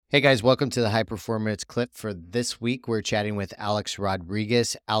Hey guys, welcome to the High Performance Clip. For this week, we're chatting with Alex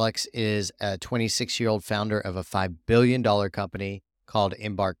Rodriguez. Alex is a 26-year-old founder of a $5 billion company called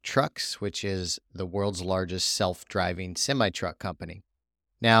Embark Trucks, which is the world's largest self-driving semi-truck company.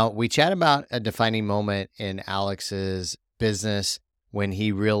 Now, we chat about a defining moment in Alex's business when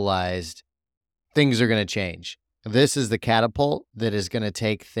he realized things are going to change. This is the catapult that is going to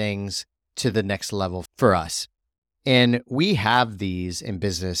take things to the next level for us. And we have these in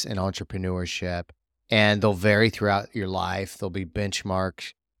business and entrepreneurship, and they'll vary throughout your life. There'll be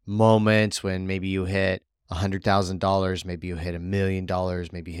benchmark moments when maybe you hit $100,000, maybe you hit $1 million,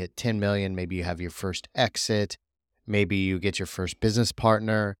 maybe you hit 10 million, maybe you have your first exit, maybe you get your first business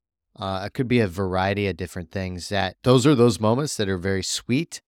partner. It could be a variety of different things. Those are those moments that are very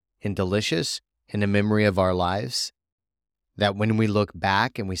sweet and delicious in the memory of our lives, that when we look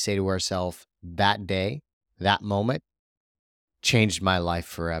back and we say to ourselves, that day, that moment changed my life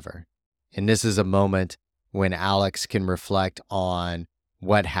forever. And this is a moment when Alex can reflect on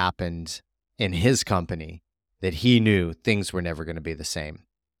what happened in his company that he knew things were never going to be the same.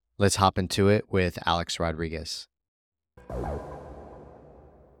 Let's hop into it with Alex Rodriguez.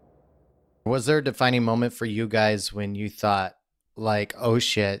 Was there a defining moment for you guys when you thought, like, oh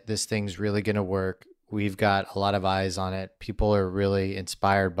shit, this thing's really going to work? We've got a lot of eyes on it. People are really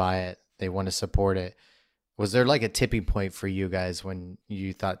inspired by it. They want to support it. Was there like a tipping point for you guys when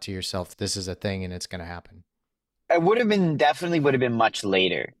you thought to yourself, this is a thing and it's going to happen? It would have been much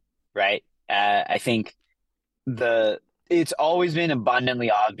later, right? I think the it's always been abundantly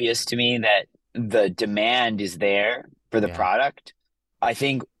obvious to me that the demand is there for the Yeah. product. I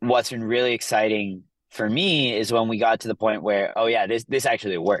think what's been really exciting for me is when we got to the point where, oh yeah, this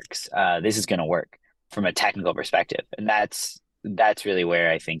actually works. This is going to work from a technical perspective, and that's really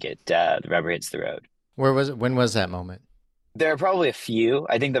where I think the rubber hits the road. Where was it? When was that moment? There are probably a few.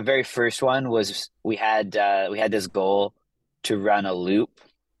 I think the very first one was we had this goal to run a loop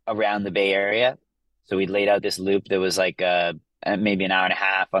around the Bay Area. So we laid out this loop that was like maybe an hour and a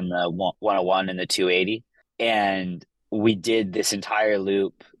half on the 101 and the 280, and we did this entire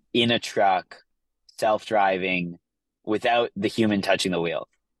loop in a truck, self-driving, without the human touching the wheel.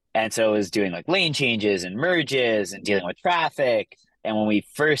 And so it was doing like lane changes and merges and dealing with traffic. And when we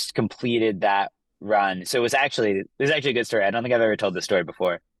first completed that run. So it was actually a good story. I don't think I've ever told this story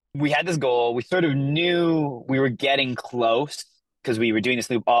before. We had this goal. We sort of knew we were getting close because we were doing this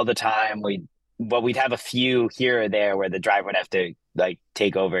loop all the time. We'd have a few here or there where the driver would have to like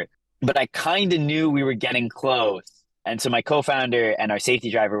take over. But I kind of knew we were getting close. And so my co-founder and our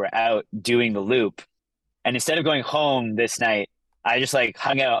safety driver were out doing the loop. And instead of going home this night, I just like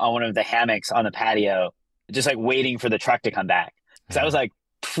hung out on one of the hammocks on the patio, just like waiting for the truck to come back. Because I was like,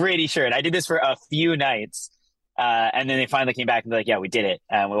 pretty sure. And I did this for a few nights. And then they finally came back and they're like, yeah, we did it.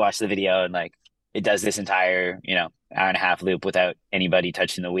 And we watched the video and like it does this entire, hour and a half loop without anybody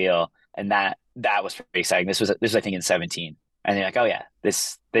touching the wheel. And that was pretty exciting. This was I think in 17. And they're like, oh yeah,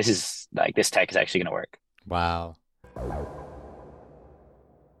 this is like this tech is actually gonna work. Wow.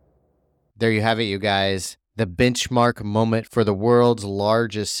 There you have it, you guys. The benchmark moment for the world's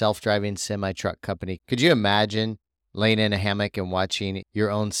largest self-driving semi-truck company. Could you imagine laying in a hammock and watching your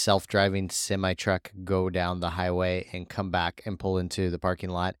own self-driving semi-truck go down the highway and come back and pull into the parking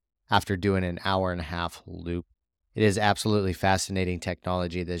lot after doing an hour and a half loop? It is absolutely fascinating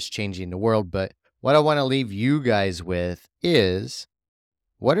technology that's changing the world. But what I want to leave you guys with is,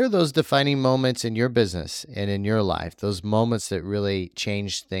 what are those defining moments in your business and in your life? Those moments that really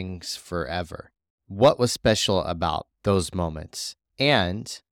changed things forever. What was special about those moments?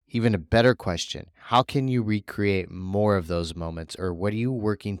 And even a better question, how can you recreate more of those moments? Or what are you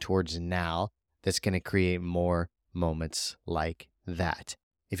working towards now that's going to create more moments like that?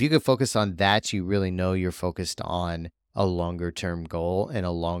 If you could focus on that, you really know you're focused on a longer term goal and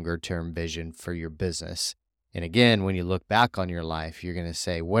a longer term vision for your business. And again, when you look back on your life, you're going to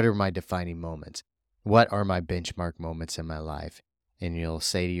say, what are my defining moments? What are my benchmark moments in my life? And you'll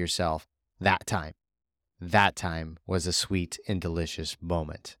say to yourself, that time was a sweet and delicious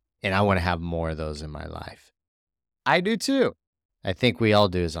moment. And I want to have more of those in my life. I do too. I think we all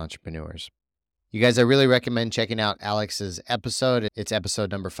do as entrepreneurs. You guys, I really recommend checking out Alex's episode. It's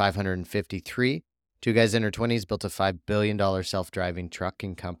episode number 553. Two guys in their 20s built a $5 billion self-driving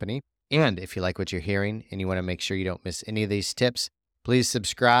trucking company. And if you like what you're hearing and you want to make sure you don't miss any of these tips, please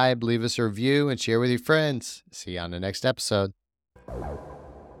subscribe, leave us a review, and share with your friends. See you on the next episode.